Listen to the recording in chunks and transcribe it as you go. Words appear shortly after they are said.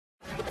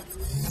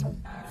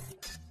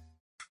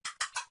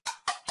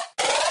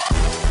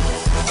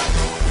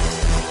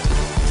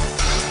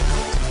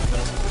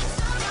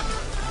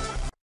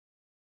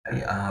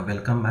Hi,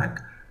 welcome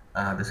back.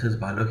 This is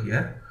Balu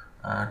here.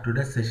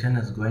 Today's session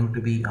is going to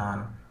be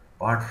on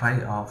part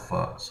 5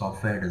 of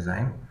software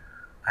design.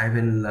 I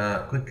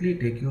will quickly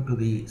take you to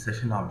the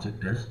session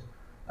objectives.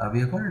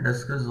 We are going to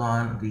discuss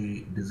on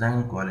the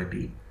design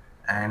quality,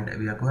 and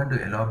we are going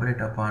to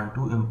elaborate upon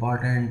two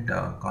important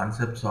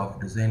concepts of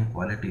design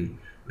quality,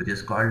 which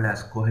is called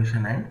as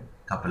cohesion and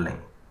coupling.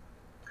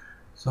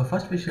 So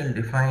first we shall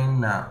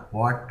define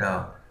what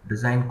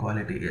design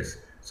quality is.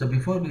 So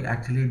before we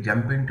actually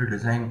jump into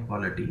design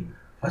quality,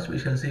 first we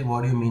shall say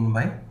what do you mean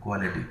by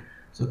quality.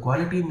 So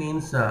quality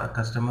means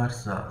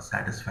customers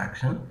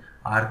satisfaction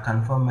or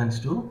conformance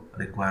to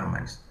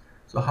requirements.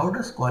 So how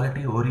does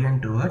quality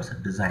orient towards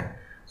design?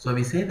 So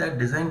we say that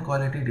design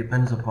quality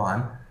depends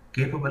upon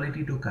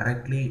capability to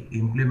correctly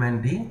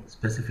implement the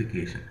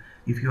specification.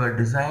 If your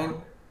design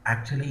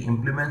actually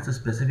implements the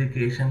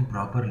specification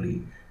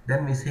properly,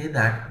 then we say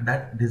that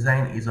that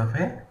design is of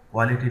a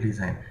quality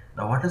design.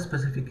 Now what is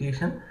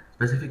specification?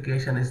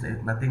 Specification is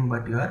nothing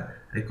but your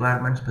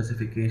requirement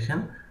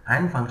specification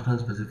and functional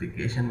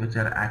specification, which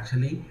are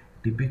actually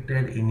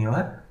depicted in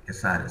your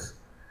SRS.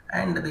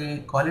 And the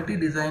quality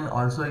design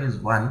also is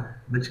one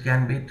which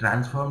can be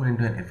transformed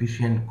into an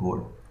efficient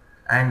code,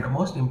 and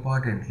most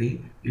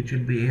importantly it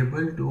should be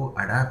able to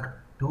adapt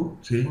to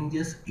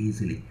changes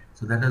easily.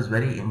 So that is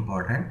very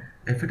important.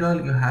 If at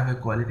all you have a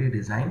quality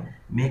design,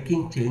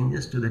 making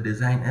changes to the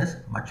design is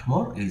much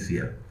more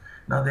easier.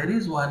 Now there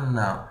is one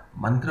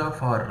mantra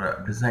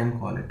for design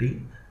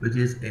quality, which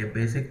is a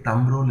basic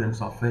thumb rule in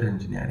software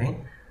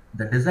engineering.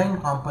 The design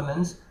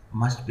components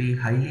must be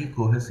highly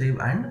cohesive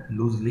and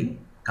loosely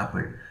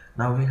coupled.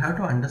 Now we have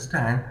to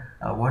understand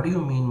what do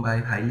you mean by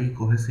highly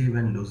cohesive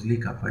and loosely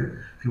coupled.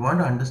 If you want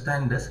to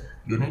understand this,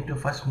 you need to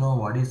first know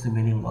what is the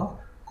meaning of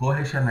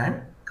cohesion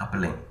and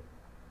coupling.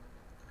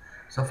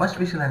 So first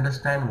we shall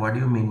understand what do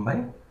you mean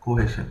by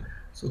cohesion.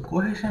 So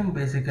cohesion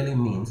basically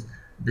means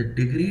the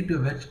degree to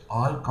which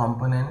all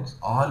components,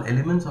 all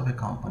elements of a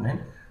component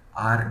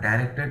are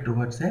directed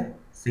towards a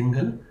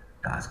single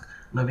task.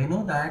 Now we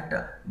know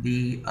that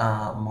the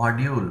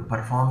module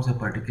performs a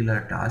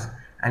particular task,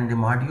 and the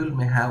module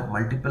may have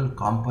multiple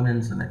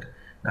components in it.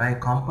 Now a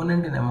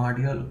component in a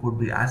module could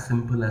be as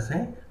simple as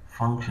a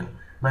function.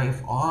 Now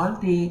if all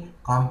the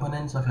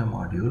components of a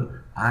module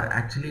are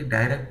actually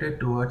directed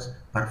towards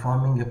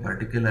performing a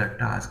particular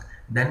task,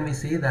 then we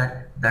say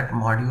that that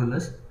module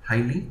is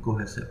highly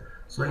cohesive.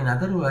 So in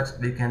other words,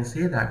 we can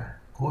say that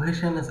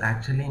cohesion is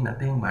actually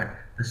nothing but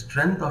the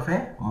strength of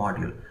a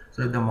module.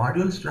 So if the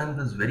module strength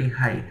is very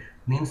high,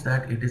 means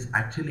that it is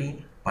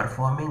actually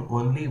performing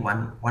only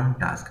one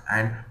task,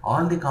 and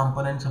all the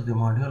components of the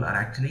module are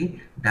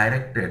actually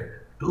directed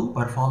to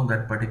perform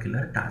that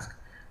particular task.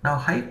 Now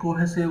high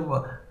cohesive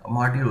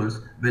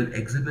modules will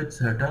exhibit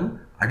certain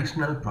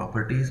additional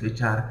properties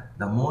which are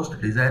the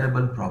most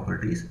desirable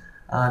properties.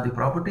 The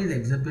properties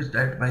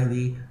exhibited by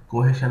the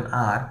cohesion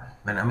are,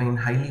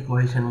 highly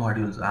cohesion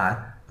modules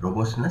are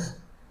robustness.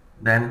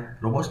 Then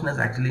robustness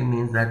actually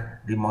means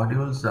that the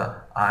modules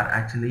are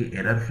actually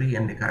error free,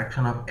 and the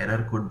correction of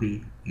error could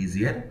be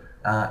easier.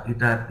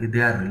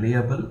 They are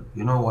reliable.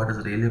 You know what is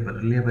reliable?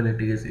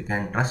 Reliability is you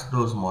can trust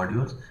those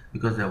modules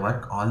because they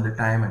work all the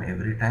time and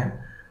every time.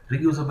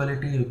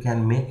 Reusability, you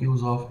can make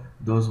use of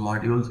those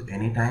modules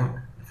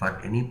anytime for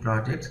any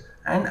projects.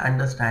 And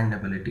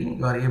understandability,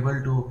 you are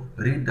able to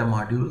read the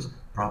modules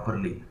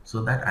properly,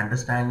 so that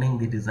understanding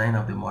the design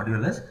of the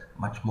module is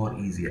much more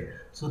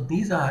easier. So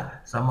these are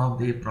some of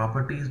the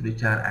properties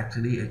which are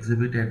actually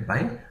exhibited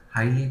by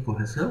highly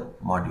cohesive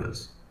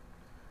modules.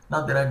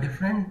 Now there are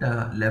different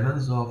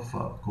levels of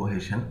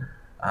cohesion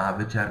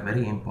which are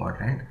very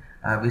important.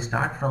 We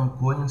start from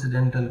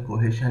coincidental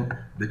cohesion,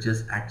 which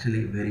is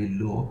actually very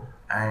low,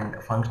 and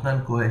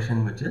functional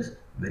cohesion, which is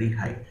very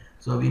high.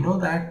 So we know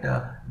that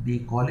the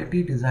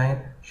quality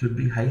design should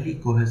be highly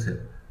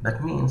cohesive.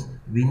 That means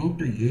we need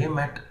to aim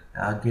at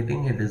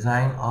getting a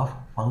design of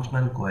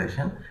functional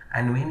cohesion,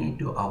 and we need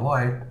to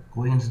avoid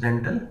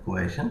coincidental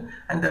cohesion.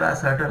 And there are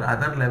certain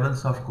other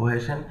levels of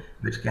cohesion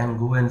which can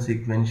go in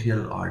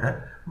sequential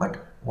order,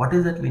 but what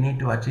is that we need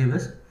to achieve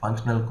is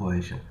functional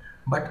cohesion.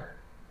 But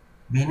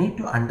we need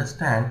to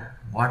understand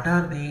what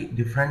are the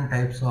different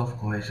types of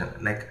cohesion,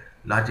 like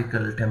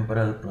logical,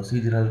 temporal,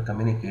 procedural,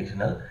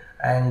 communicational,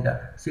 and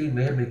see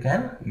where we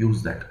can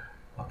use that.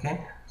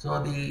 Okay,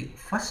 so the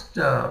first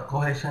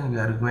cohesion we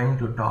are going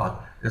to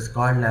talk is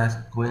called as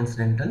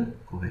coincidental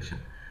cohesion.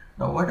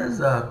 Now what is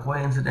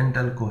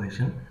coincidental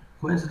cohesion?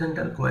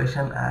 Coincidental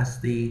cohesion, as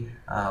the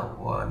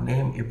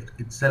name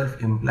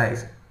itself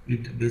implies,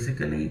 it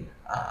basically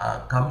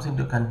comes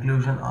into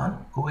conclusion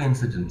on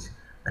coincidence.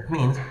 That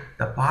means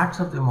the parts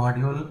of the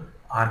module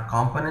or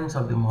components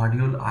of the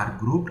module are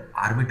grouped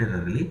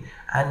arbitrarily,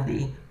 and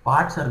the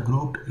parts are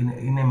grouped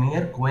in a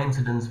mere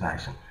coincidence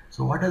fashion.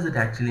 So what does it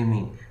actually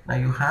mean? Now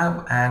you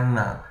have an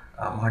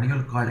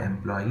module called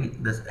employee.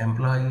 This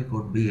employee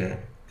could be a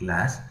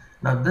class.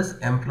 Now this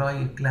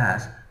employee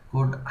class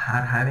could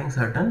are having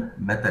certain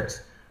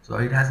methods. So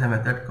it has a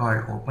method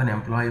called open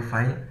employee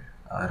file,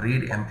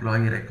 read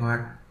employee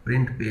record,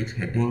 print page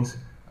headings,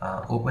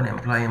 open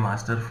employee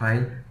master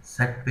file,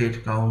 set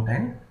page count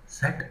and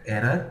set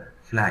error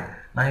flag.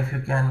 Now if you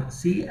can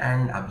see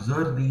and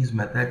observe these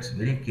methods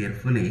very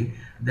carefully,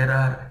 there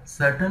are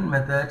certain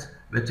methods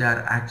which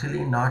are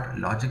actually not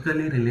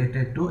logically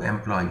related to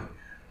employee.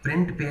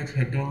 Print page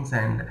headings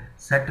and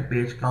set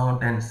page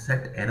count and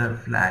set error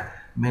flag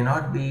may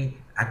not be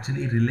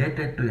actually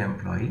related to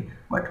employee,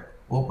 but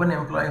open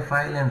employee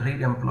file and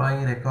read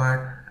employee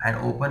record and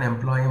open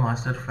employee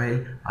master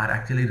file are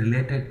actually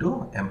related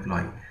to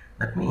employee.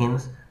 That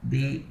means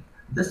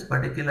this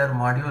particular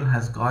module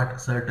has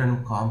got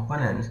certain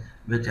components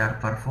which are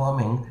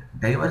performing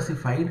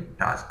diversified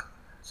task.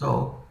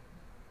 So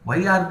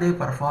why are they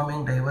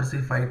performing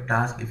diversified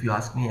task? If you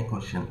ask me a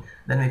question,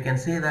 then we can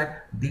say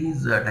that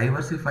these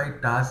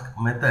diversified task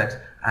methods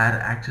are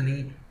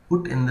actually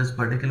put in this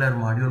particular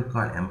module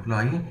called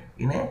employee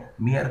in a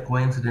mere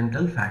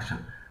coincidental fashion.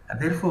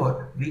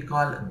 Therefore, we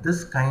call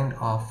this kind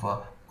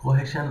of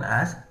cohesion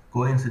as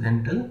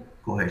coincidental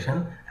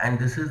cohesion, and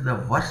this is the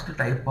worst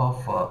type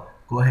of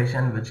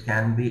cohesion which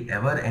can be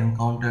ever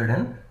encountered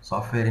in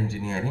software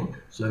engineering,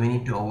 so we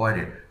need to avoid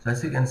it. So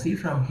as you can see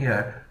from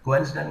here,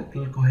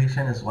 coincidental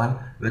cohesion is one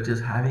which is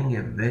having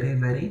a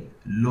very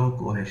low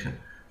cohesion.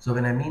 So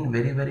when I mean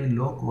very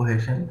low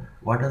cohesion,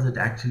 what does it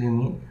actually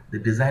mean? The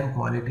design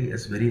quality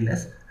is very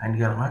less and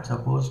you are not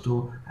supposed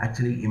to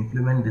actually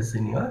implement this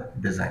in your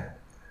design.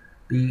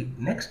 The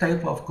next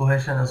type of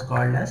cohesion is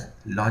called as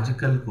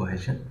logical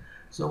cohesion.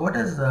 So what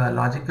is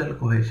logical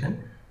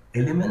cohesion?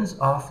 Elements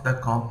of the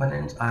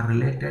components are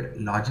related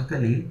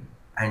logically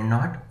and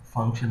not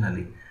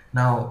functionally.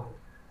 Now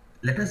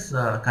let us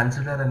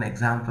consider an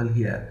example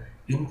here.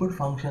 Input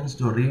functions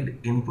to read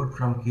input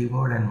from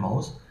keyboard and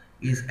mouse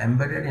is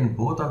embedded in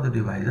both of the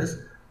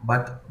devices,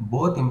 but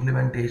both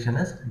implementation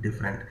is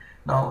different.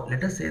 Now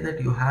let us say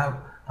that you have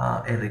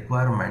a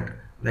requirement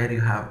where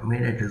you have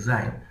made a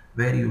design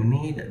where you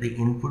need the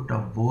input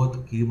of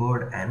both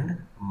keyboard and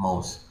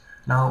mouse.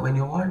 Now when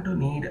you want to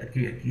need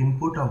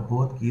input of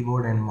both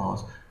keyboard and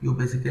mouse, you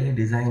basically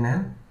design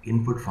an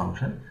input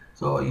function.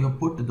 So you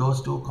put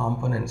those two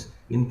components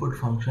input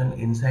function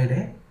inside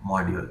a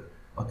module.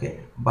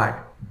 Okay,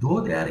 but though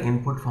they are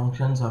input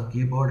functions of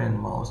keyboard and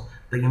mouse,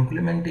 the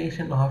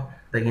implementation of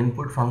the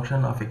input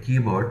function of a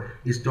keyboard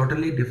is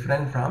totally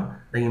different from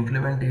the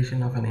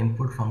implementation of an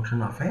input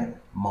function of a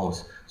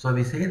mouse. So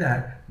we say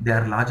that they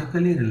are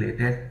logically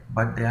related,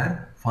 but they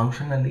are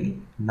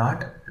functionally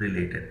not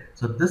related.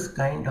 So this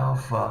kind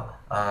of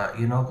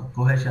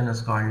cohesion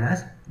is called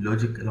as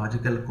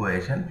logical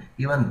cohesion.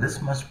 Even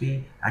this must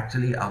be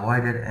actually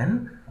avoided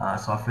in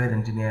software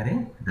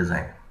engineering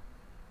design.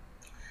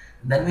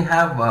 Then we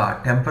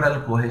have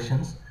temporal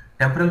cohesions.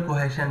 Temporal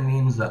cohesion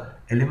means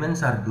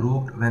elements are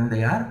grouped when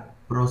they are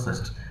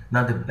processed.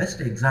 Now the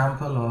best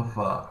example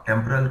of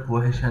temporal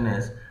cohesion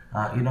is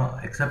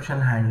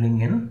exception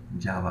handling in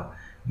Java.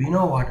 We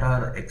know what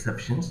are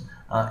exceptions.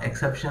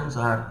 Exceptions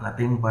are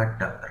nothing but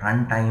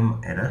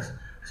runtime errors.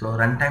 So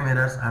runtime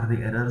errors are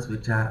the errors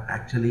which are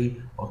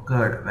actually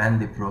occurred when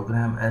the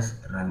program is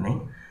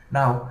running.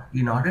 Now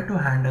in order to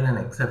handle an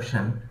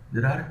exception,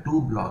 there are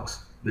two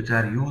blocks which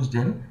are used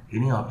in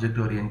any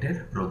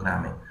object-oriented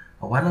programming.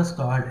 One is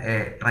called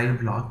a try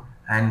block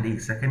and the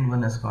second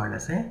one is called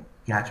as a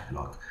catch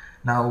block.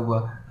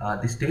 Now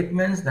the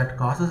statements that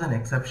causes an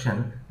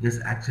exception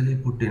is actually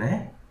put in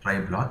a try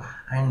block,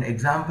 and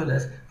example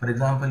is, for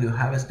example, you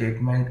have a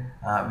statement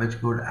which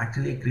could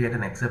actually create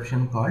an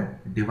exception called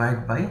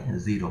divide by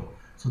 0.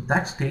 So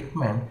that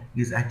statement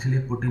is actually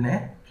put in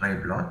a try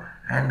block,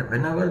 and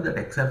whenever that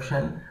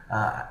exception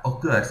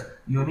occurs,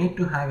 you need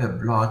to have a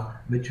block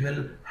which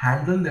will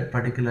handle that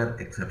particular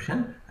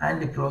exception,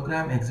 and the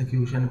program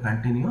execution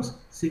continues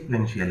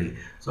sequentially.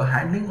 So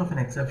handling of an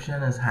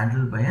exception is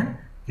handled by an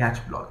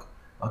catch block.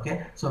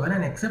 Okay, so when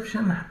an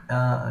exception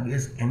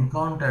is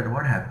encountered,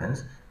 what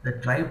happens? The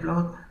try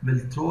block will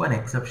throw an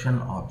exception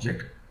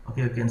object.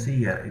 Okay, you can see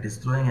here it is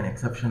throwing an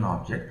exception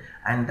object,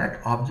 and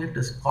that object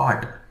is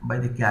caught by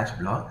the catch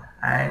block,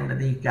 and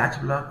the catch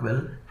block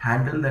will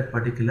handle that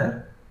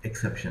particular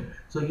exception.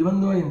 So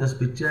even though in this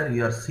picture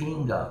you are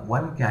seeing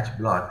one catch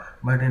block,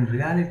 but in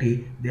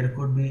reality there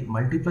could be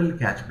multiple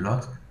catch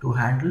blocks to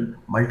handle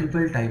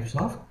multiple types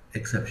of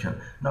exception.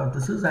 Now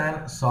this is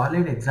a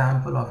solid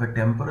example of a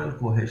temporal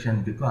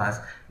cohesion because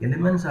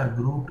elements are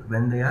grouped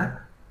when they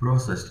are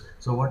processed.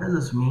 So what does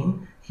this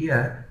mean?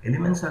 Here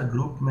elements are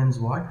grouped means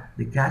what?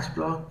 The catch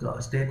block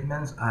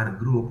statements are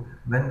grouped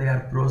when they are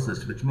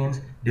processed, which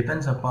means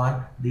depends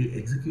upon the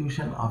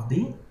execution of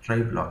the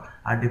try block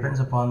or depends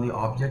upon the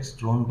objects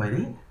thrown by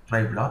the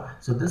try block.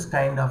 So this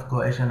kind of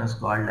cohesion is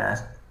called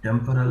as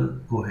temporal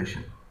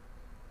cohesion.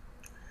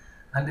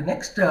 And the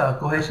next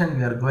cohesion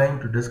we are going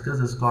to discuss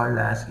is called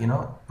as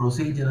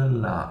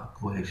procedural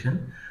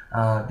cohesion.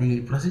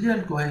 The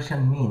procedural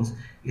cohesion means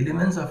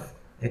elements of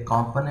a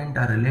component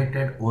are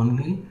related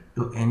only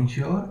to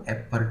ensure a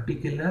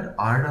particular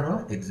order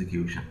of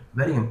execution.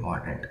 Very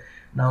important.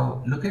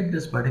 Now look at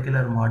this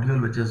particular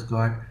module which has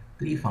got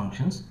three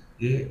functions: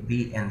 A,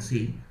 B and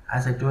C.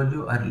 As I told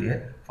you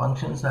earlier,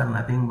 functions are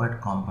nothing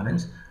but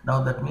components.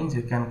 Now that means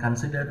you can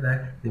consider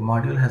that the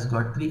module has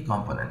got three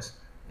components,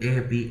 A,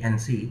 B and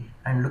C,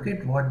 and look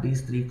at what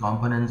these three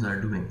components are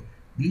doing.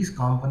 These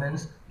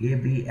components A,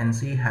 B and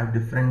C have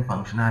different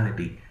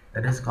functionality.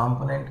 That is,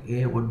 component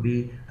A would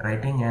be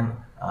write an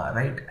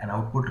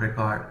output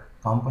record.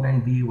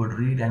 Component B would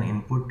read an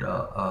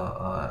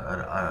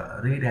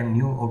read a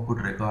new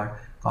output record.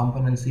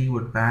 Component C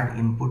would pad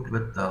input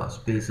with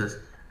spaces,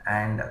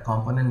 and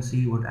component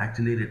C would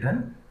actually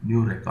return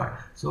new record.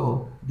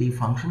 So the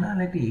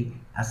functionality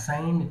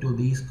assigned to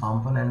these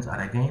components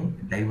are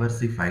again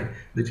diversified,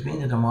 which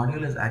means that the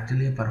module is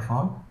actually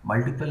perform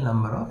multiple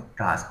number of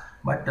tasks.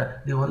 But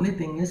the only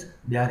thing is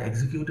they are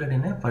executed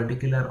in a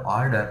particular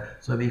order.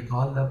 So we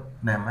call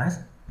them as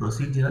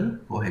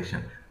procedural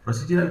cohesion.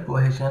 Procedural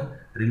cohesion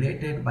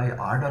related by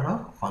order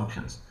of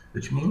functions,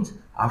 which means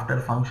after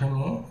function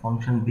A,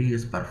 function B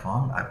is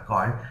performed or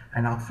called,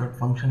 and after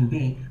function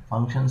B,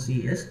 function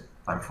C is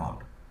performed.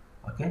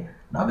 Okay,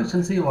 now we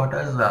shall see what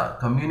is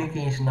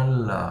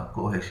communicational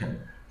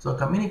cohesion. So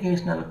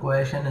communicational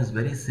cohesion is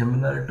very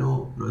similar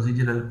to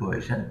procedural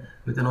cohesion,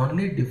 with an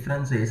only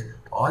difference is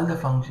all the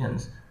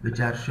functions which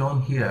are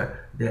shown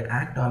here, they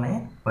act on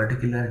a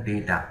particular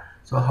data.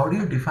 So how do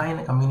you define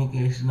a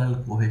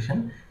communicational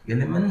cohesion?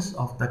 Elements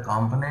of the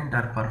component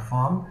are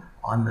performed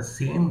on the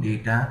same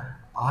data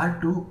or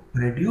to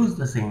produce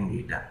the same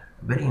data.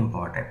 Very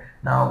important.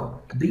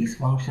 Now these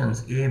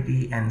functions A,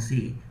 B and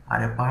C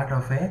are a part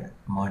of a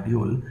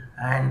module,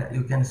 and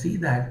you can see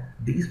that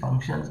these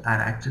functions are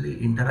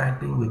actually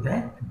interacting with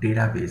a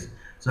database.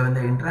 So when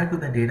they interact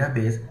with the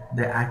database,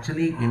 they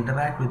actually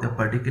interact with a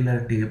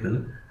particular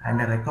table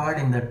and a record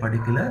in that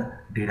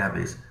particular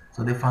database.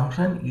 So the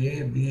function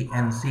A, B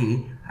and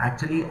C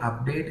actually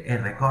update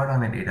a record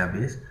on a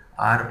database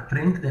or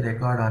print the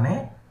record on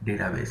a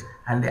database,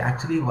 and they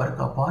actually work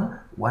upon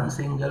one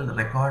single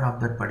record of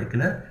that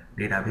particular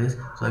database.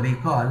 So we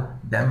call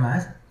them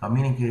as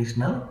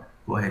communicational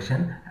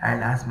cohesion,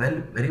 and as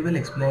well, very well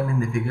explained in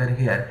the figure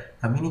here,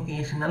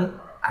 communicational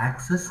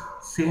access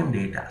same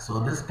data. So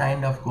this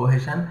kind of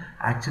cohesion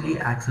actually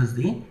access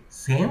the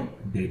same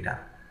data.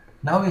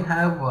 Now we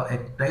have a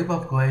type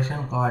of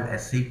cohesion called a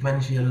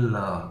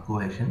sequential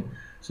cohesion.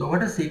 So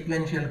what is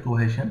sequential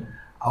cohesion?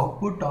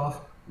 Output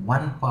of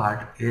one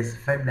part is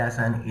fed as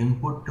an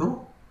input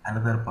to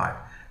another part.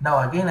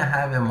 Now again I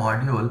have a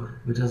module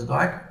which has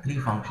got three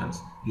functions,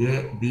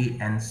 A, B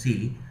and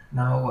C.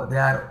 Now they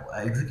are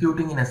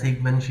executing in a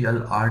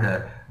sequential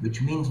order,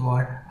 which means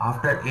what?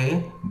 After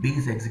A, B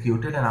is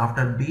executed, and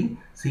after B,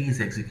 C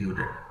is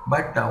executed.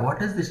 But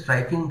what is the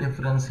striking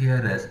difference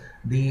here is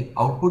the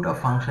output of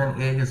function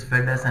A is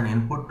fed as an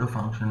input to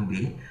function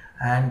B,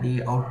 and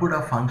the output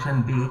of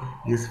function B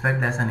is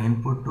fed as an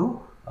input to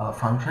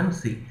function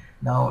C.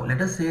 Now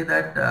let us say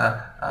that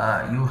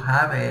you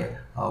have a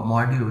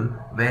module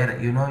where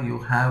you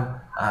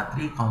have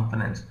three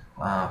components,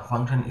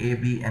 function A,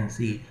 B and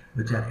C,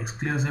 which are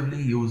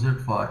exclusively used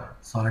for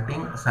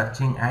sorting,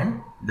 searching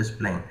and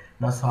displaying.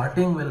 Now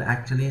sorting will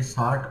actually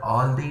sort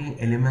all the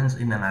elements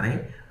in an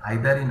array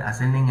either in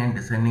ascending and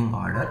descending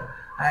order,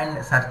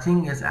 and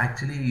searching is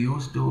actually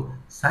used to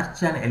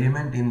search an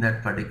element in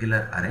that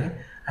particular array,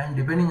 and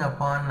depending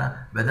upon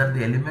whether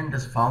the element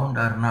is found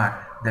or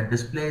not, the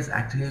display is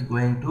actually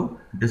going to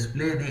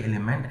display the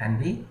element and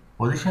the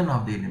position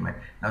of the element.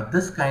 Now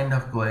this kind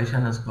of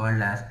cohesion is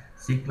called as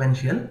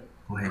sequential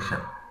cohesion.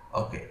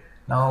 Okay,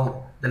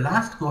 now the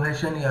last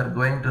cohesion you are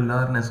going to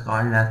learn is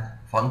called as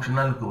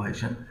functional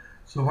cohesion.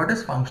 So what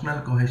is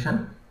functional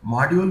cohesion?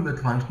 Module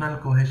with functional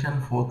cohesion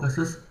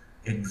focuses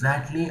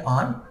exactly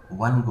on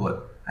one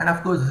goal, and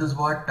of course this is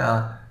what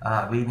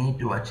we need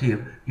to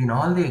achieve. In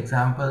all the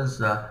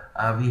examples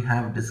we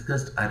have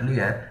discussed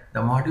earlier, the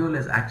module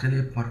is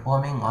actually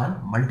performing on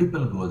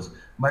multiple goals,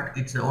 but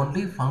it's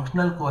only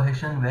functional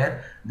cohesion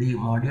where the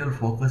module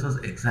focuses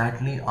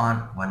exactly on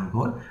one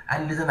goal,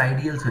 and it is an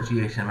ideal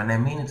situation. When I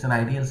mean it's an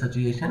ideal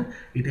situation,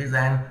 it is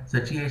an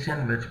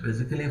situation which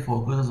basically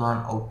focuses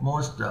on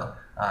utmost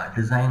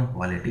design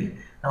quality.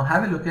 Now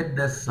have a look at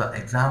this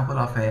example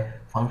of a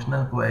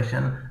functional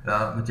cohesion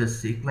which is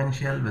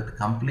sequential with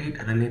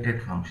complete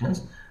related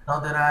functions. Now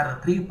there are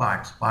three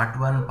parts, part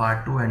 1,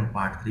 part 2 and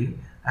part 3,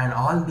 and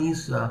all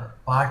these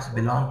parts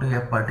belong to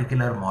a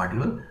particular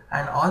module,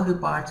 and all the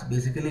parts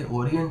basically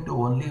orient to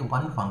only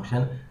one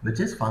function, which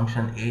is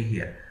function A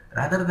here.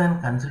 Rather than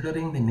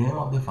considering the name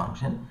of the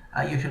function,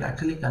 you should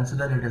actually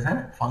consider it as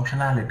a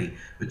functionality,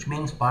 which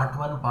means part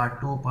 1, part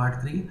 2,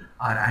 part 3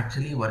 are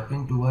actually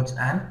working towards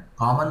an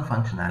common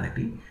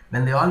functionality.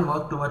 When they all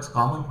work towards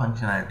common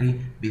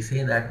functionality, we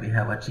say that we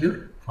have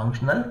achieved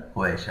functional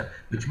cohesion,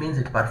 which means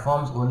it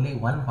performs only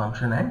one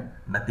function and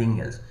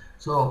nothing else.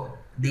 So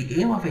the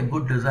aim of a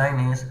good design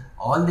is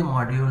all the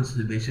modules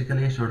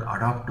basically should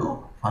adopt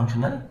to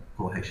functional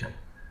cohesion.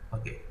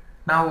 Okay.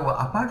 Now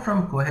apart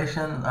from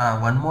cohesion,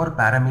 one more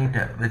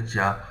parameter which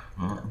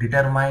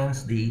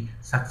determines the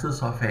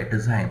success of a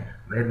design,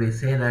 where we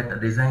say that a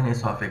design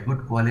is of a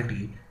good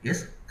quality,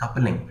 is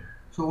coupling.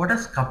 So what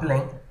is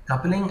coupling?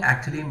 Coupling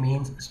actually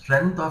means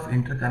strength of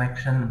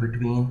interconnection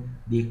between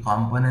the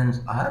components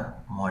or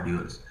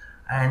modules,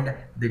 and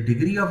the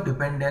degree of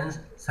dependence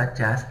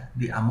such as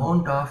the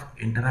amount of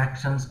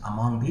interactions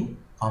among the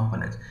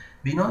components.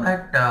 We know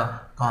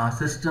that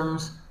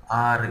systems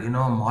or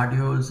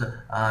modules,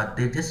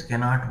 they just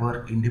cannot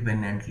work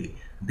independently.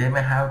 They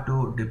may have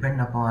to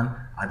depend upon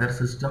other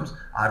systems,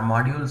 or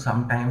modules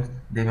sometimes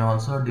they may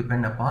also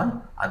depend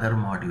upon other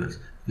modules,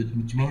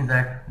 which means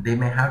that they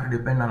may have to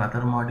depend on other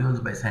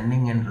modules by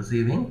sending and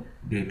receiving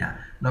data.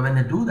 Now when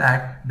they do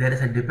that, there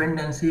is a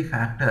dependency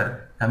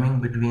factor coming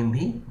between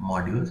the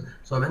modules.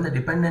 So when the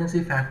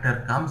dependency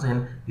factor comes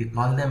in, we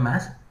call them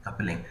as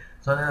coupling.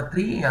 So there are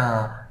three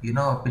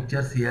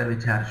pictures here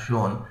which are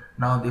shown.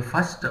 Now the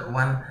first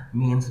one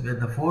means where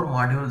the four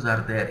modules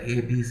are there,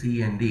 A, B,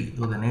 C and D,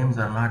 though the names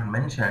are not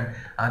mentioned,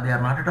 they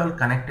are not at all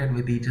connected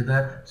with each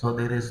other, so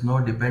there is no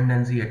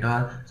dependency at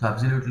all, so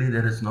absolutely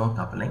there is no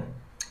coupling.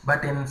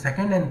 But in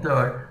second and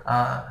third,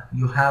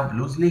 you have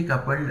loosely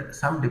coupled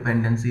some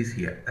dependencies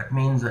here. That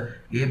means A,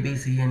 B,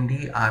 C and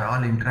D are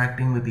all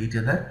interacting with each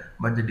other,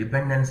 but the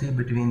dependency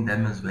between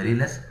them is very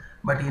less.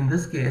 But in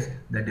this case,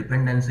 the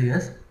dependency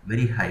is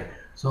very high.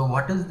 So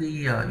what is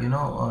the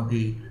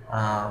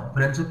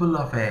principle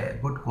of a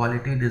good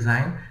quality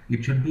design?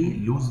 It should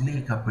be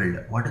loosely coupled.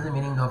 What is the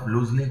meaning of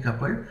loosely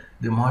coupled?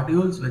 The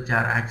modules which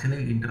are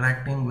actually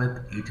interacting with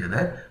each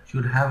other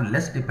should have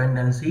less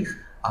dependencies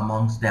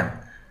amongst them.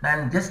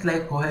 And just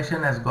like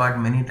cohesion has got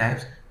many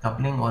types,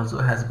 coupling also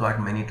has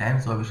got many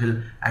types. So we shall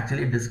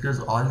actually discuss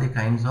all the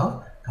kinds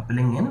of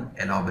coupling in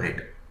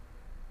elaborate.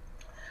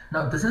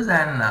 Now this is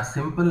an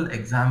simple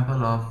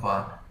example of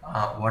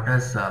what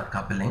is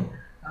coupling.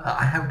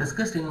 I have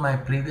discussed in my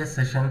previous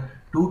session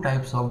two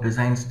types of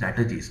design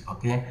strategies.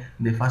 Okay,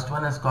 the first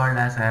one is called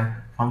as an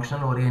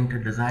functional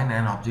oriented design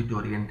and object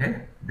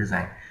oriented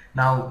design.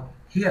 Now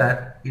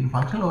here in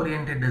functional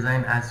oriented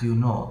design, as you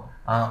know,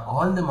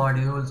 all the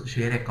modules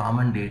share a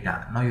common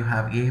data. Now you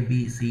have A,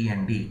 B, C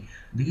and D.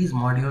 These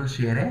modules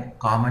share a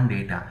common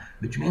data,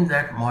 which means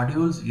that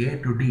modules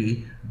A to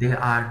D, they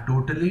are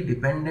totally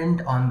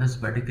dependent on this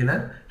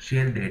particular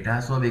shared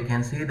data. So we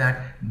can say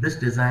that this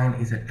design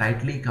is a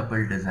tightly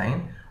coupled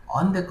design.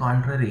 On the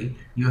contrary,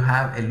 you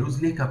have a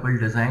loosely coupled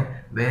design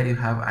where you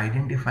have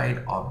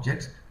identified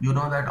objects. You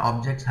know that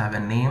objects have a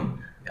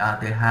name,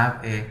 they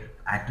have a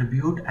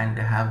attribute and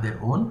they have their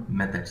own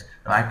methods.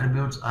 Now,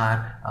 attributes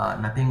are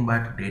nothing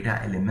but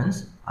data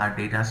elements or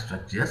data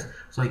structures.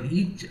 So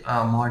each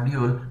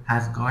module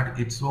has got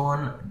its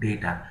own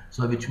data.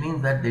 So which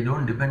means that they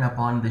don't depend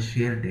upon the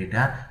shared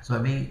data.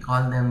 So we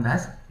call them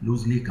as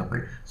loosely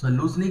coupled. So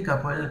loosely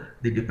coupled,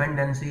 the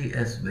dependency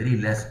is very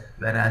less,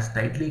 whereas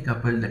tightly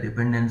coupled, the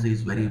dependency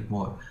is very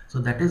more. So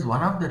that is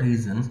one of the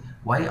reasons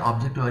why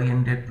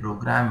object-oriented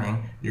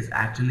programming is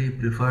actually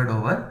preferred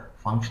over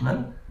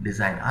functional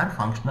design or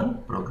functional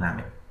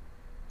programming.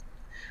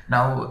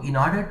 Now, in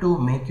order to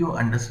make you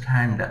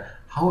understand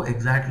how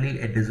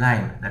exactly a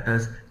design, that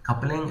is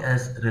coupling,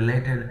 is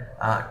related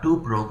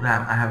to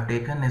program, I have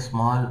taken a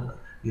small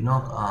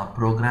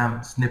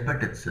program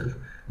snippet itself.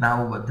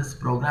 Now this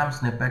program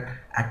snippet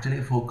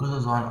actually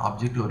focuses on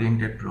object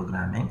oriented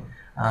programming.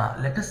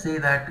 Let us say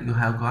that you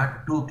have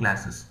got two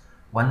classes.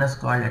 One is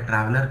called a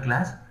traveler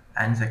class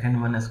and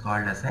second one is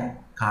called as a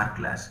car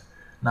class.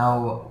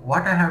 Now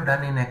what I have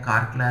done in a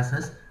car class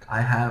is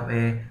I have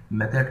a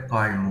method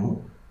called move.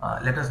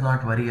 Let us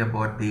not worry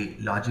about the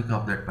logic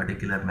of that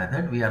particular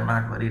method. We are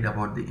not worried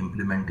about the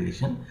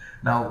implementation.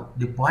 Now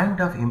the point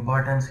of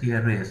importance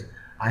here is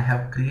I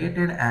have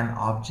created an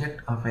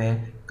object of a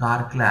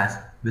car class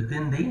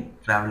within the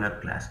traveler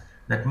class.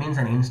 That means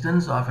an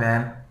instance of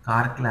a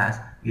car class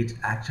is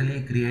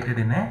actually created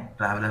in a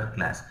traveler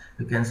class.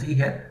 You can see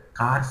here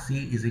car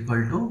C is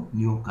equal to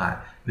new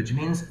car, which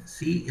means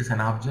C is an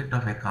object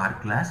of a car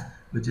class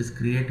which is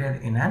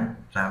created in a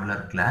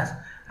traveler class,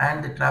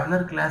 and the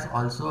traveler class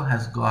also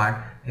has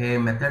got a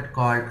method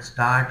called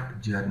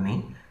start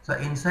journey. So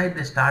inside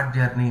the start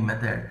journey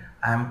method,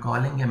 I am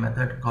calling a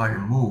method called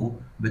move,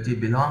 which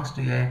belongs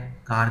to a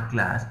car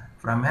class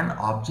from an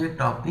object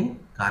of the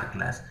car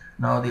class.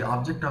 Now the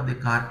object of the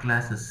car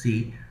class is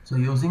C. So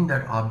using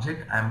that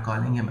object, I am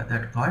calling a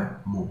method called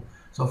move.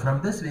 So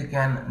from this we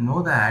can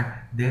know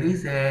that there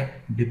is a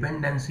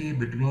dependency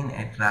between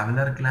a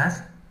traveler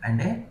class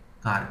and a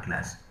car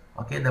class.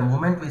 Okay, the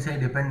moment we say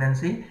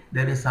dependency,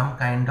 there is some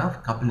kind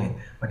of coupling,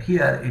 but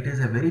here it is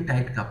a very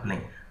tight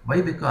coupling.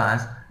 Why?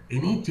 Because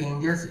any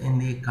changes in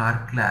the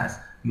car class,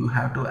 you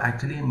have to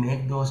actually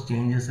make those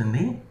changes in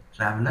the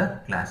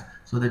traveler class.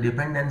 So the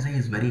dependency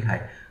is very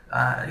high.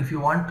 If you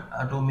want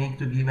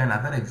to give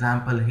another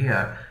example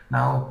here,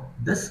 now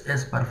this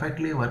is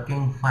perfectly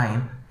working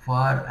fine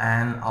for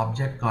an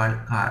object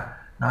called car.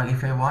 Now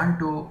if I want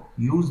to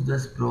use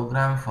this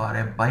program for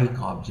a bike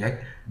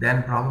object,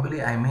 then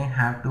probably I may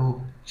have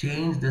to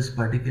change this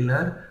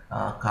particular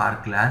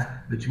car class,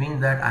 which means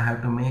that I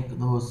have to make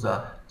those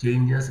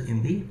changes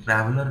in the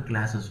traveler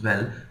class as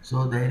well.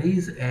 So there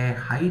is a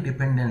high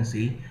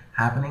dependency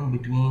happening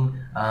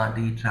between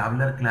the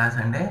traveler class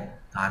and a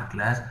car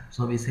class.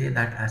 So we say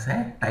that as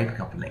a tight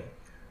coupling.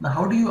 Now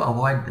how do you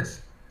avoid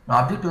this?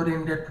 Now,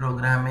 object-oriented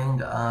programming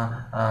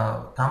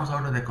comes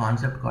out of a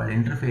concept called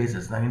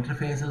interfaces. Now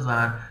interfaces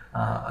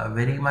are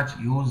very much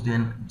used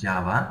in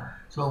Java.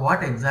 So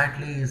what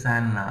exactly is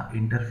an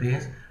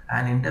interface?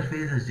 An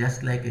interface is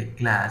just like a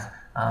class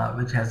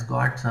which has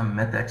got some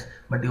methods,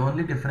 but the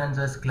only difference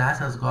is class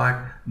has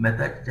got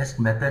just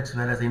methods,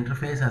 whereas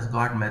interface has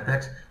got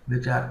methods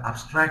which are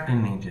abstract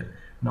in nature.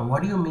 Now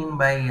what do you mean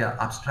by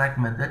abstract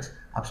methods?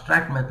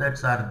 Abstract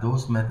methods are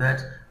those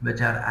methods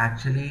which are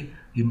actually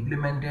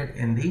implemented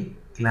in the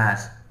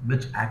class,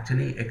 which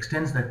actually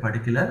extends that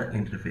particular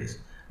interface.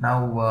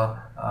 Now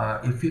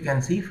if you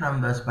can see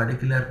from this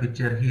particular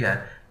picture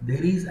here,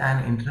 there is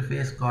an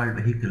interface called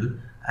vehicle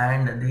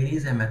and there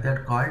is a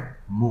method called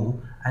move,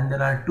 and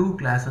there are two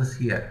classes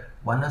here.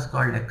 One is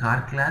called a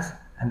car class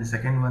and the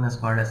second one is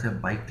called as a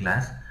bike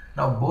class.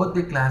 Now both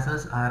the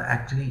classes are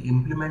actually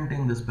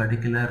implementing this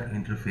particular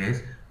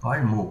interface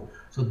called move.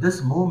 So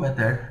this move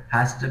method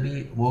has to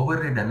be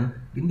overridden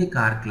in the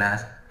car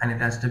class and it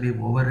has to be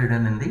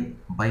overridden in the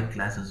bike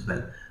class as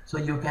well. So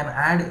you can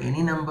add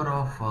any number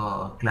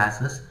of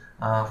classes.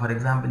 For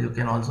example, you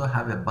can also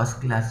have a bus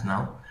class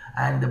now,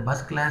 and the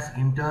bus class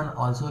in turn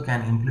also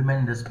can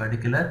implement this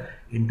particular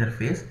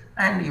interface,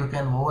 and you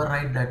can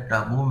override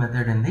that move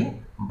method in the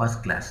bus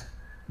class.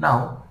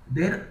 Now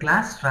their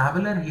class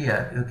traveler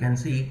here, you can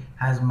see,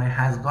 has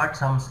got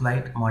some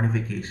slight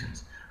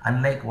modifications.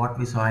 Unlike what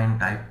we saw in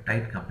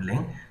tight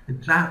coupling, the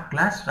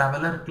class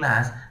traveler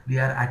class, we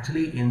are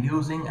actually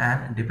inducing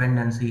an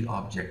dependency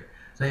object.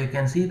 So you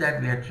can see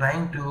that we are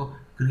trying to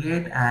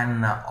create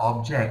an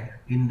object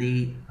in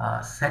the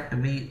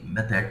setV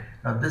method.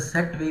 Now this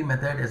setV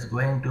method is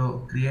going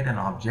to create an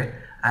object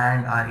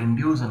and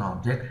induce an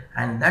object,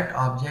 and that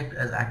object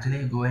is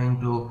actually going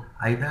to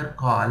either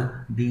call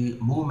the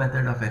move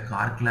method of a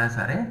car class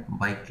or a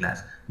bike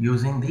class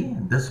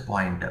using this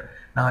pointer.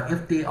 Now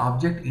if the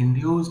object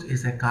induced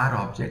is a car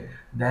object,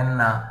 then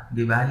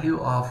the value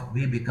of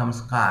v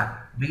becomes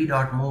car,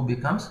 v.move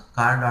becomes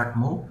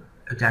car.move,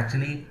 which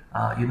actually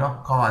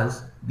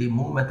calls the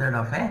move method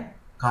of a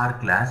car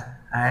class.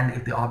 And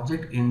if the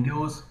object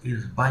induced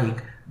is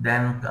bike,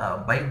 then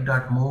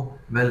bike.move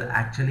will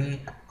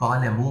actually call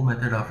a move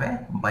method of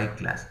a bike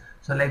class.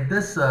 So like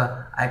this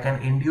I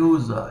can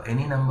induce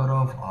any number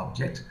of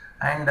objects,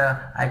 and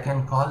I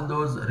can call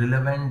those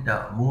relevant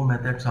move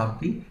methods of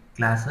the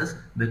classes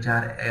which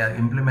are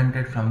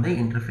implemented from the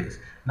interface.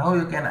 Now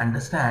you can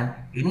understand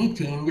any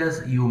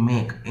changes you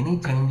make in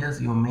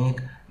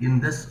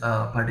this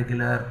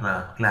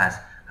particular class,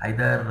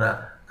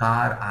 either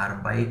car or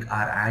bike,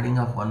 or adding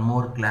of one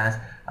more class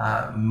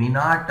may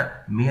not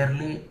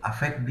merely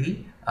affect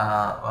the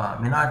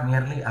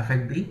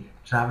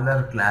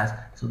traveler class.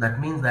 So that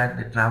means that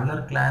the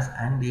traveler class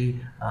and the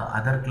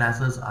other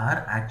classes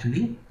are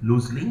actually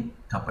loosely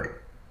coupled.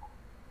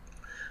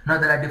 Now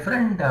there are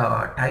different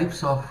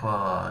types of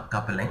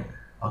coupling.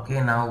 Okay,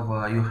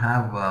 now you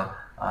have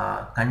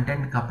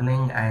content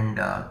coupling and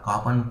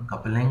common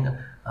coupling.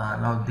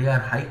 Now they are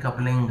high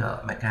coupling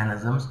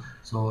mechanisms,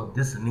 so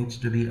this needs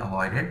to be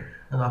avoided.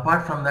 Now,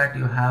 apart from that,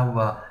 you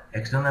have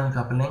external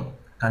coupling,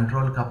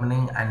 control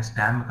coupling and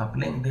stamp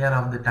coupling. They are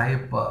of the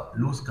type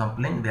loose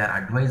coupling. They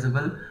are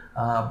advisable,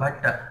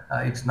 but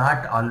it's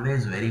not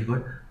always very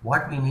good.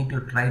 What we need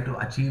to try to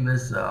achieve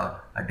is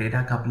a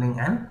data coupling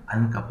and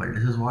uncoupled.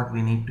 This is what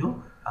we need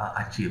to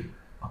achieve.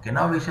 Okay,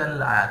 now we shall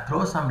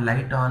throw some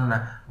light on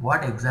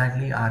what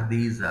exactly are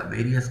these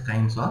various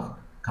kinds of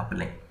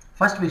coupling.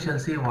 First we shall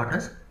see what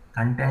is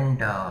content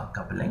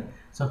coupling.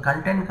 So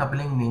content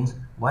coupling means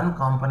one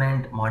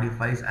component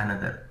modifies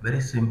another.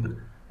 Very simple.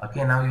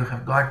 Okay, now you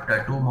have got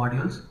two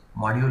modules,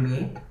 module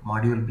A,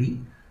 module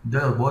B.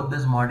 Both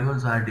these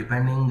modules are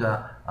depending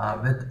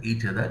with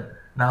each other.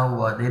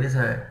 Now there is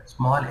a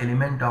small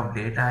element of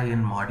data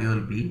in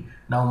module B.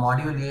 Now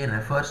module A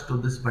refers to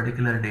this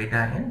particular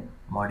data in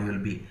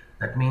module B.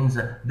 That means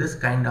this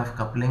kind of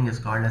coupling is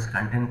called as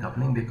content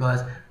coupling,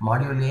 because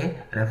module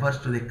A refers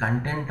to the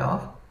content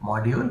of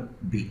module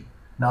B.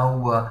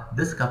 Now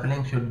this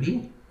coupling should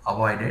be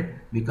avoided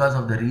because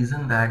of the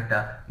reason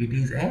that it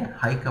is a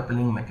high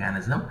coupling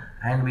mechanism,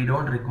 and we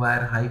don't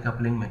require high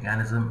coupling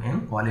mechanism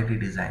in quality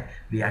design.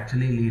 We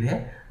actually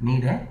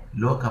need a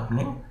low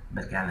coupling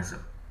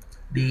mechanism.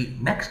 The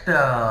next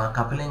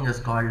coupling is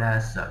called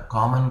as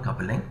common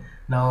coupling.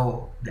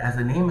 Now, as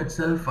the name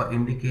itself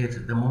indicates,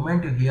 the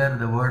moment you hear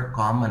the word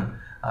common,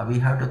 we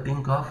have to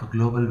think of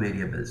global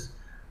variables.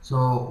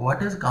 So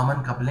what is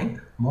common coupling?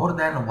 More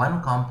than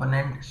one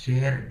component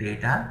share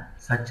data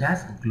such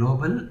as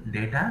global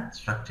data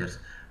structures.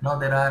 Now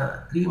there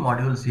are three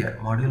modules here,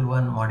 module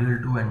 1, module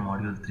 2 and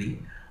module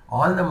 3.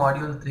 All the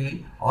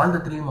three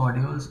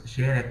modules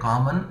share a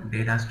common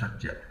data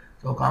structure.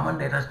 So common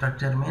data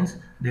structure means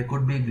they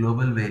could be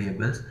global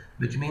variables,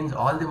 which means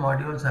all the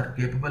modules are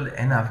capable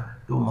enough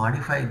to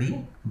modify the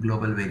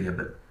global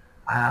variable.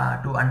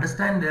 To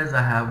understand this,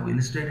 I have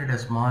illustrated a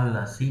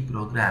small C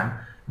program.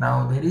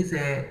 Now there is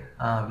a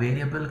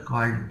variable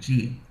called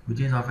g, which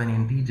is of an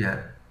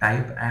integer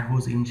type and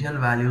whose initial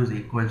value is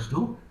equals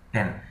to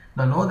 10.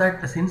 Now know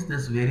that since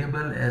this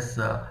variable is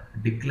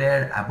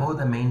declared above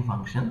the main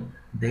function,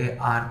 they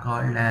are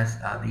called as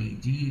the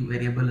G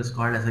variable is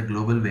called as a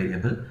global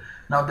variable.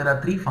 Now there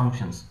are three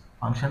functions,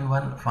 function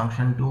 1,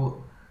 function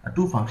 2,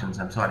 two functions,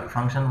 I'm sorry,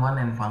 function 1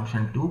 and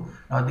function 2.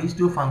 Now these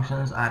two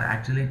functions are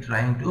actually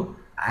trying to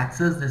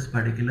access this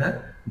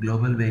particular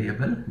global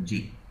variable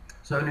G.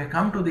 So when we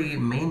come to the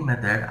main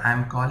method, I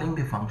am calling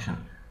the function,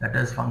 that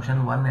is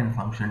function 1 and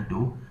function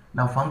 2.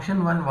 Now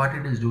function 1, what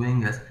it is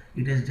doing is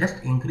it is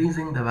just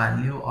increasing the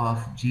value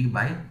of G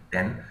by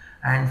 10,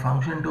 and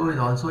function 2 is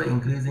also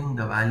increasing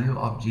the value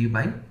of G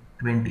by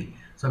 20.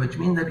 So which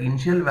means that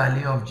initial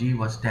value of G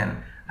was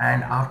 10,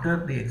 and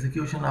after the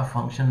execution of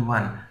function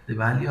 1 the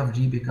value of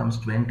G becomes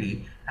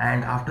 20,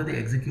 and after the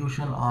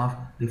execution of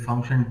the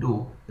function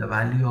 2 the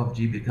value of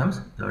G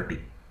becomes 30.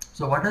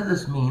 So what does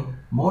this mean?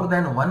 More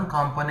than one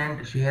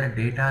component share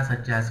data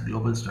such as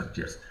global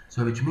structures.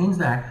 So which means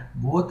that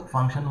both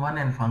function 1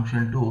 and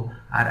function 2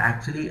 are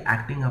actually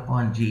acting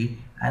upon G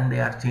and they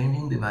are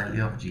changing the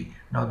value of G.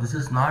 Now this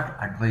is not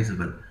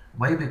advisable.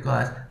 Why?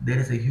 Because there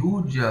is a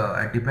huge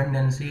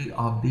dependency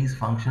of these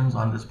functions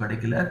on this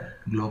particular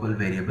global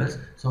variables.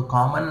 So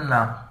common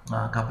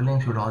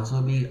coupling should also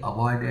be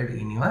avoided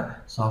in your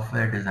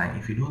software design.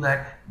 If you do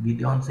that, we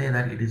don't say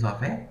that it is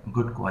of a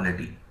good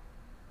quality.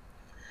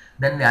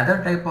 Then the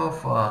other type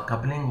of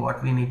coupling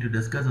what we need to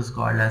discuss is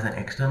called as an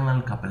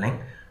external coupling.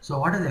 So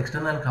what is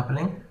external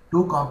coupling?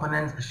 Two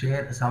components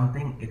share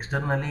something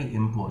externally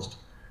imposed.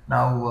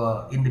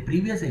 Now in the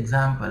previous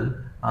example,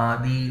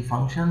 the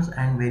functions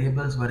and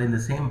variables were in the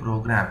same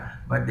program,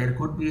 but there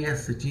could be a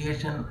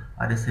situation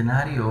or a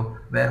scenario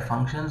where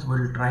functions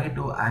will try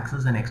to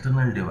access an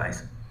external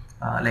device.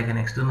 Like an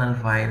external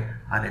file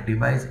or a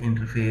device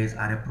interface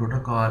or a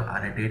protocol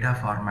or a data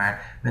format.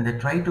 When they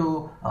try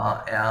to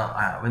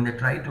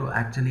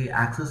actually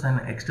access an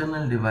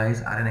external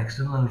device or an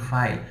external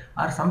file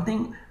or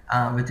something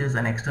which is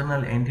an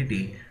external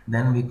entity,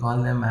 then we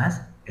call them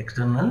as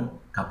external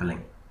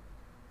coupling.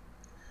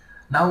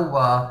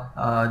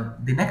 Now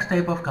the next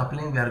type of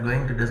coupling we are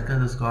going to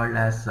discuss is called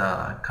as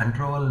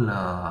control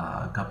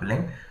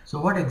coupling.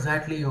 So what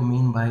exactly you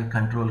mean by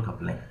control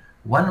coupling?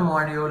 One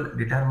module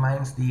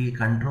determines the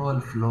control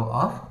flow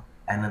of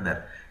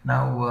another.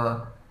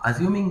 Now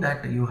assuming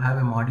that you have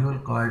a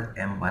module called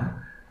M1,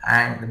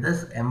 and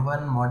this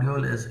M1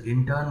 module is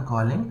in turn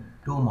calling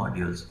two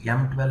modules,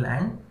 M12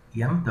 and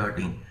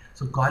M13.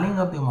 So calling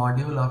of the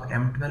module of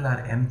M12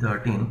 or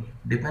M13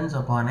 depends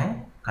upon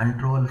a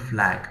control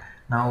flag.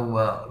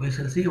 Now we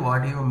shall see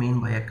what do you mean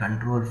by a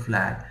control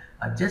flag.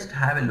 Just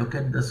have a look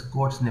at this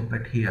code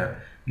snippet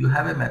here. You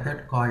have a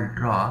method called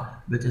draw,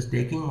 which is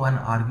taking one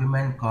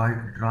argument called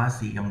draw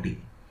CMD.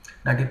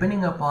 Now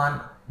depending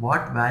upon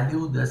what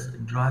value this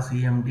draw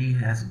CMD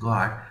has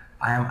got,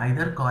 I am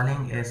either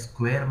calling a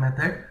square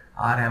method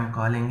or I am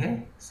calling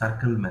a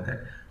circle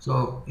method.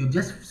 So you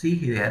just see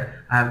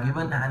here, I have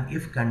given an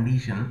if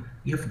condition,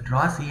 if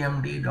draw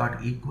CMD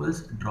dot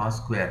equals draw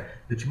square,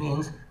 which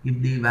means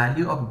if the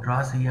value of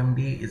draw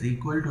CMD is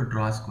equal to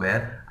draw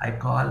square, I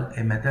call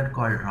a method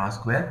called draw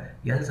square,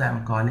 else I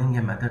am calling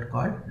a method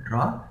called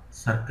draw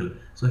circle.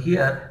 So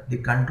here the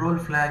control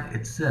flag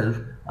itself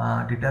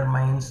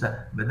determines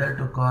whether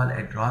to call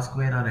a draw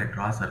square or a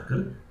draw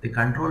circle. The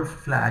control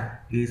flag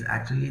is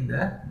actually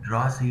the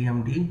draw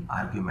CMD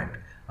argument.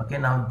 Okay,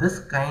 now this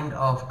kind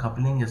of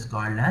coupling is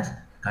called as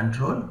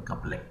control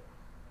coupling.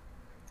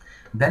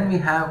 Then we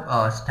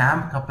have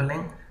stamp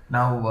coupling.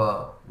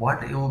 Now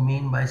what you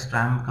mean by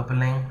stamp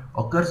coupling?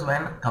 Occurs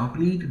when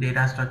complete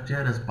data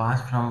structure is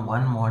passed from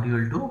one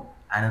module to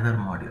another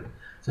module.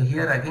 So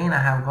here again I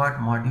have got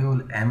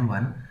module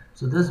M1.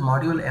 So this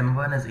module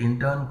M1 is in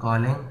turn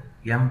calling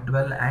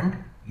M12 and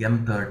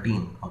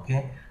M13.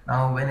 Okay,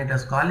 now when it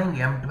is calling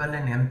M12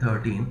 and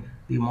M13,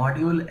 the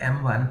module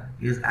M1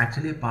 is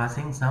actually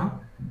passing some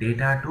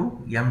data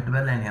to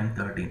M12 and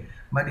M13,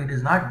 but it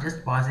is not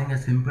just passing a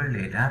simple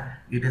data,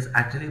 it is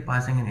actually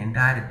passing an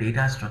entire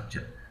data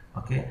structure.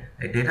 Okay,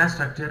 a data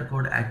structure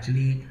could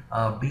actually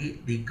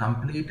be the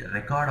complete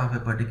record of a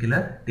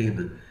particular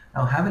table.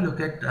 Now have a look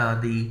at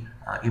the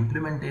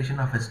implementation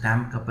of a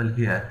stamp couple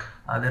here.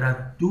 There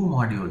are two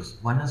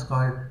modules. One is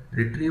called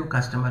retrieve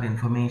customer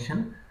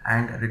information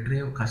and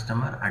retrieve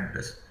customer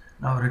address.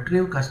 Now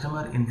retrieve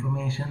customer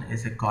information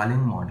is a calling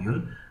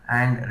module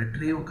and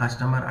retrieve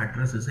customer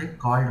address is a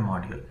called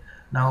module.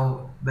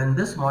 Now when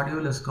this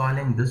module is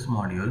calling this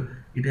module,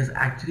 it is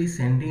actually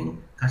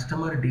sending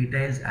customer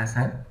details as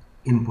an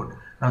input.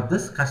 Now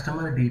this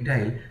customer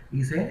detail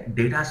is a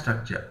data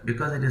structure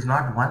because it is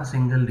not one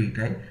single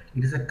detail,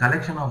 it is a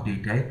collection of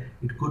detail.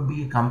 It could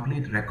be a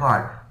complete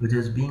record which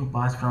is being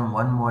passed from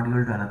one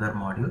module to another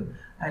module,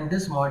 and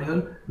this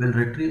module will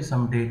retrieve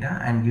some data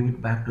and give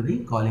it back to the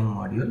calling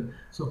module.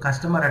 So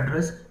customer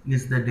address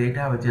is the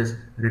data which is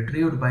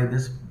retrieved by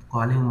this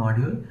calling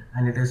module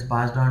and it is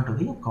passed on to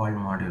the called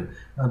module.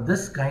 Now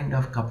this kind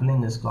of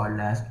coupling is called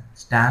as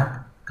stamp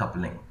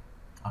coupling.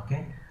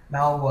 Okay.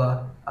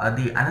 Now,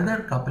 the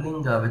another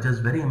coupling which is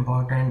very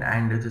important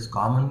and which is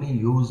commonly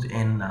used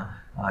in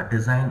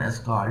design is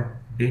called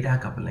data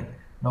coupling.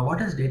 Now,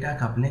 what is data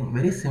coupling?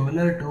 Very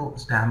similar to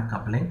stamp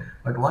coupling,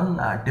 but one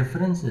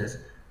difference is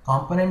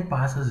component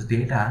passes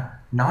data,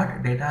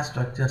 not data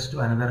structures to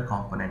another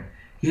component.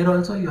 Here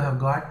also you have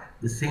got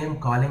the same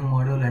calling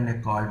module and a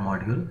called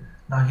module.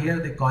 Now here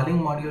the calling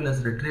module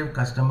is retrieve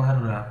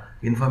customer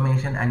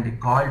information and the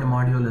called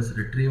module is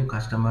retrieve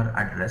customer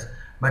address.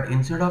 But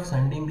instead of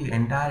sending the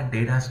entire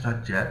data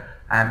structure,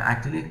 I am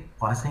actually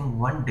passing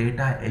one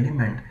data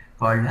element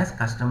called as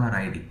customer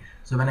ID.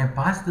 So when I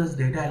pass this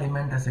data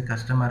element as a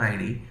customer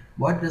ID,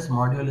 what this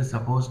module is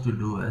supposed to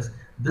do is,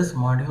 this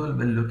module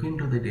will look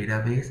into the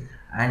database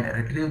and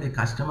retrieve the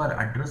customer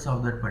address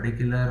of that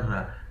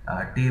particular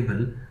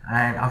table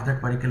and of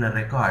that particular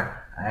record,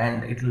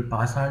 and it will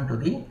pass on to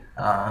the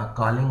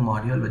calling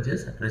module, which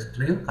is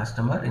retrieve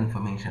customer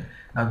information.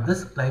 Now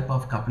this type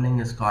of coupling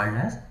is called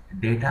as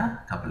data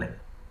coupling.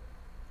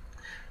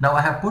 Now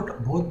I have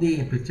put both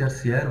the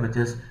pictures here, which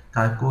is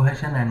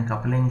cohesion and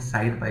coupling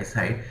side by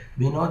side.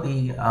 We know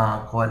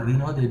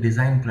the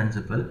design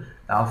principle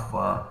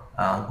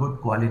of good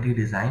quality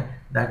design,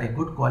 that a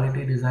good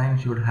quality design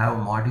should have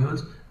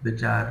modules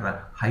which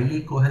are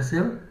highly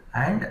cohesive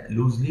and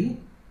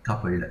loosely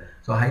coupled.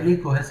 So highly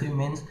cohesive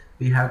means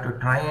we have to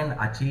try and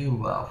achieve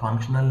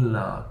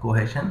functional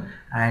cohesion,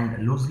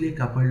 and loosely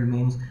coupled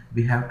means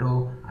we have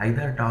to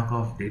either talk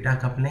of data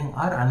coupling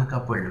or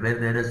uncoupled, where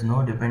there is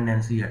no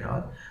dependency at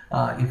all.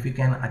 If we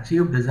can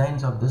achieve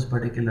designs of this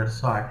particular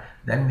sort,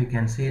 then we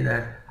can say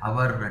that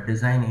our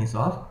design is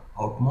of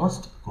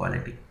utmost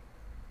quality.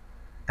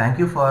 Thank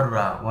you for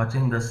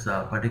watching this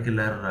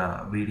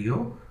particular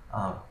video.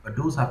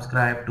 Do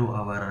subscribe to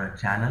our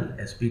channel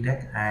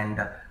SPTech,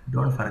 and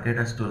don't forget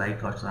us to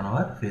like us on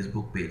our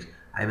Facebook page.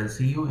 I will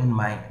see you in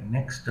my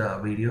next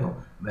video,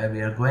 where we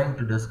are going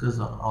to discuss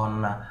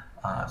on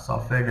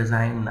software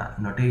design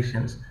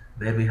notations,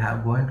 where we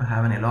have going to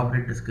have an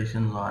elaborate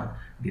discussion on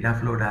data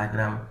flow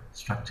diagram,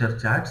 structure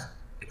charts,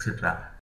 etc.